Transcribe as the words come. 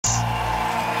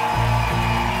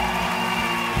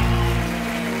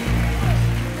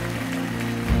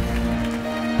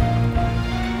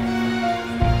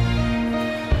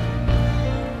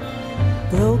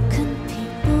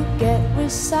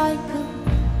cycle,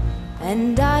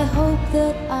 and I hope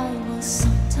that I will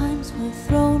sometimes we're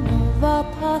thrown off our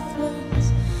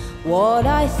pathways. What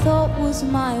I thought was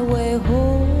my way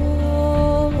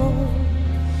home,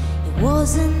 it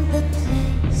wasn't the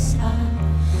place I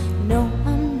know.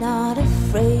 I'm not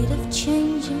afraid of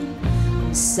changing.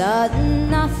 I'm certain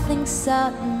nothing's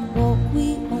certain. What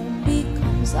we own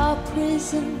becomes our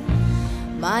prison.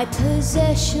 My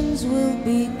possessions will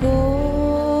be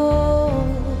gold,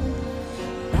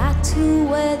 back to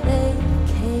where they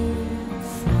came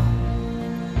from.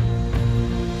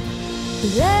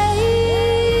 Blame,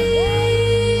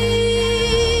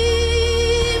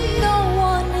 no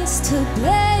one is to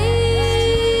blame.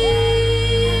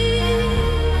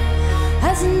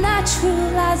 As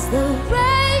natural as the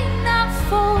rain that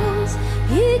falls,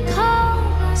 he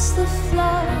comes the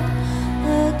flood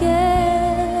again.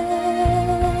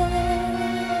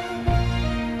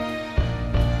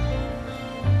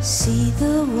 See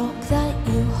the rock that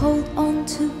you hold on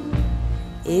to,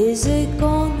 is it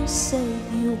gonna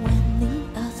save you when the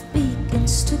earth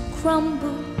begins to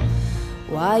crumble?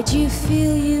 Why do you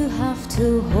feel you have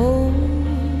to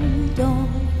hold on?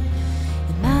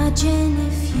 Imagine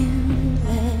if you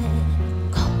let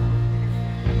go.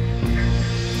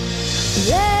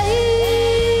 Blame,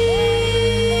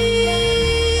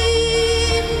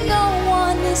 no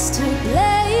one is to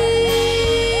blame.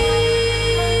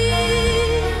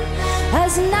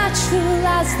 As natural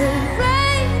as the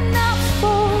rain that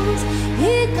falls,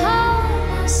 here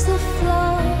comes the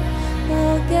flood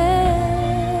again.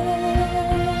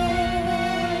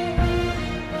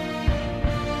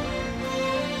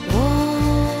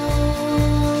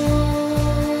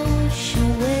 Wash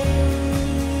away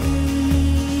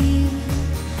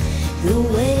the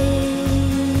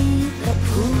weight that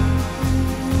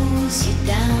pulls you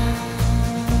down.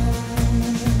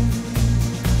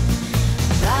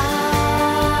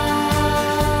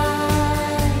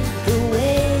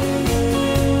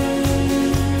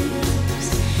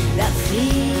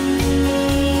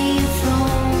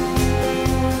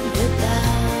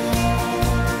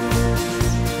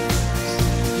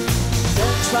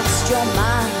 Trust your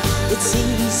mind, it's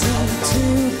easy to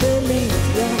believe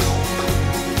you.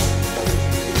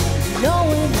 Know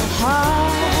in the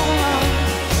heart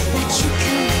that you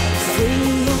can free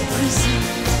your prison.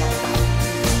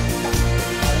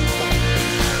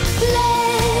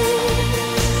 Blame,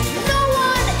 no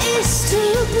one is to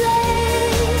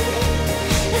blame.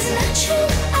 As natural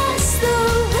as the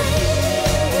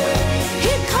rain,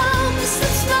 here comes the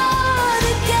flood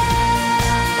again.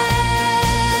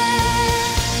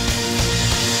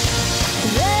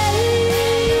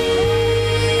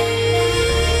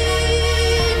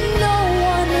 No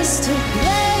one is to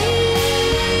blame.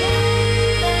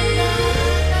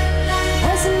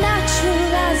 As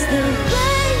natural as the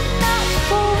rain that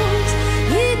falls,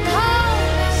 here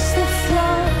comes the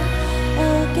flood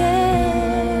again.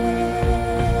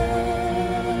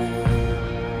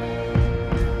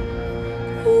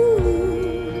 Ooh.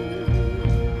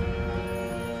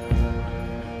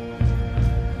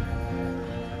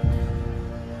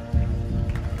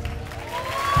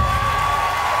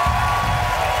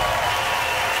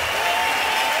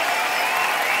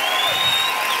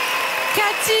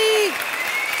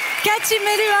 Cathy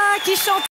Melua qui chante.